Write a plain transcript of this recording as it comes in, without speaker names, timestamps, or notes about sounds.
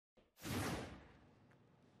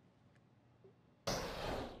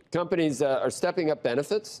Companies are stepping up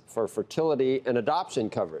benefits for fertility and adoption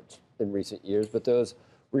coverage in recent years, but those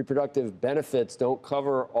reproductive benefits don't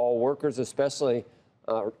cover all workers, especially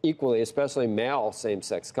equally, especially male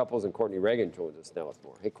same-sex couples. And Courtney Reagan joins us now with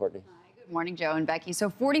more. Hey, Courtney. Good morning, Joe and Becky. So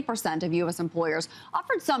 40% of U.S. employers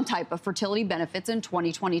offered some type of fertility benefits in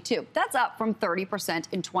 2022. That's up from 30%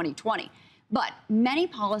 in 2020. But many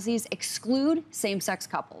policies exclude same-sex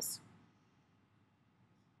couples.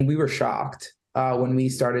 We were shocked when we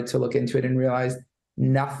started to look into it and realized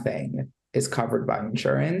nothing is covered by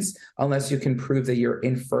insurance unless you can prove that you're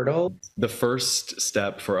infertile. The first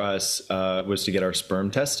step for us was to get our sperm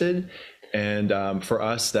tested. And for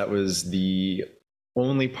us, that was the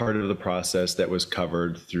only part of the process that was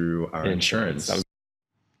covered through our insurance.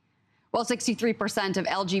 Well, 63% of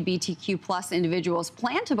LGBTQ plus individuals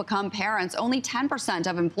plan to become parents. Only 10%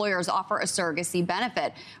 of employers offer a surrogacy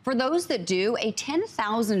benefit. For those that do, a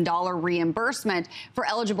 $10,000 reimbursement for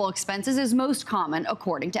eligible expenses is most common,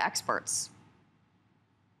 according to experts.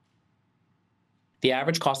 The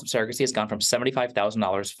average cost of surrogacy has gone from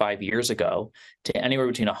 $75,000 5 years ago to anywhere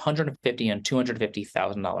between $150,000 and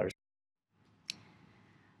 $250,000.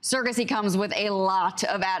 Surrogacy comes with a lot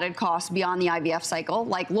of added costs beyond the IVF cycle,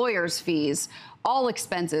 like lawyers' fees, all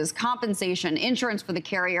expenses, compensation, insurance for the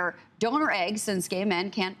carrier, donor eggs, since gay men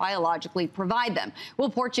can't biologically provide them. Will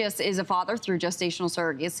Porteous is a father through gestational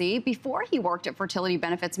surrogacy. Before he worked at fertility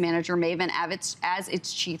benefits manager Maven Avitz as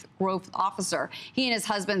its chief growth officer. He and his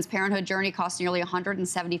husband's parenthood journey cost nearly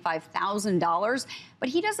 $175,000, but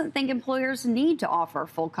he doesn't think employers need to offer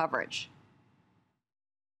full coverage.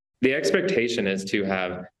 The expectation is to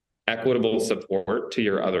have equitable support to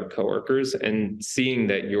your other coworkers and seeing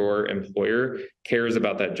that your employer cares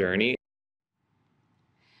about that journey.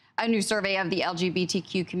 A new survey of the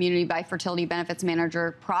LGBTQ community by fertility benefits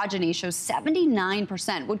manager Progeny shows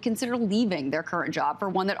 79% would consider leaving their current job for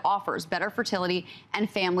one that offers better fertility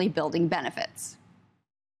and family building benefits.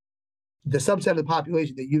 The subset of the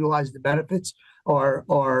population that utilize the benefits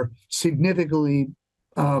are significantly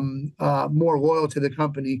more loyal to the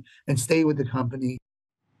company and stay with the company.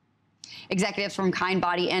 Executives from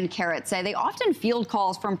Kindbody and Carrot say they often field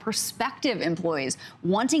calls from prospective employees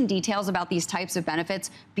wanting details about these types of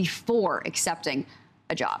benefits before accepting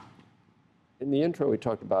a job. In the intro, we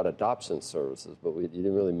talked about adoption services, but you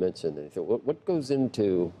didn't really mention anything. What goes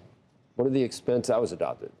into, what are the expenses? I was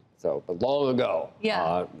adopted, so but long ago,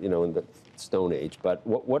 yeah. You know, in the Stone Age. But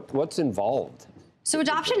what's involved? So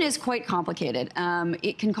adoption is quite complicated.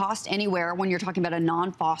 It can cost anywhere, when you're talking about a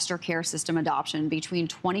non-foster care system adoption, between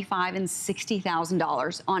 $25,000 and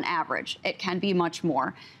 $60,000 on average. It can be much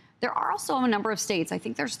more. There are also a number of states, I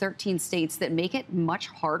think there's 13 states, that make it much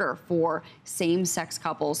harder for same-sex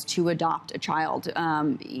couples to adopt a child.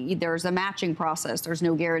 There's a matching process. There's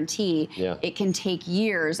no guarantee. Yeah. It can take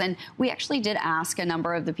years. And we actually did ask a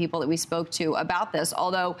number of the people that we spoke to about this,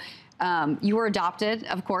 although you were adopted,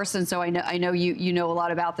 of course, and so I know you know a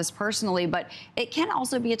lot about this personally, but it can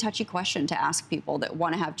also be a touchy question to ask people that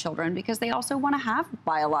want to have children because they also want to have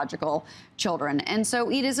biological children. And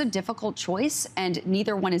so it is a difficult choice, and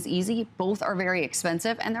neither one is easy. Both are very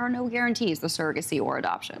expensive, and there are no guarantees with surrogacy or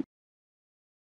adoption.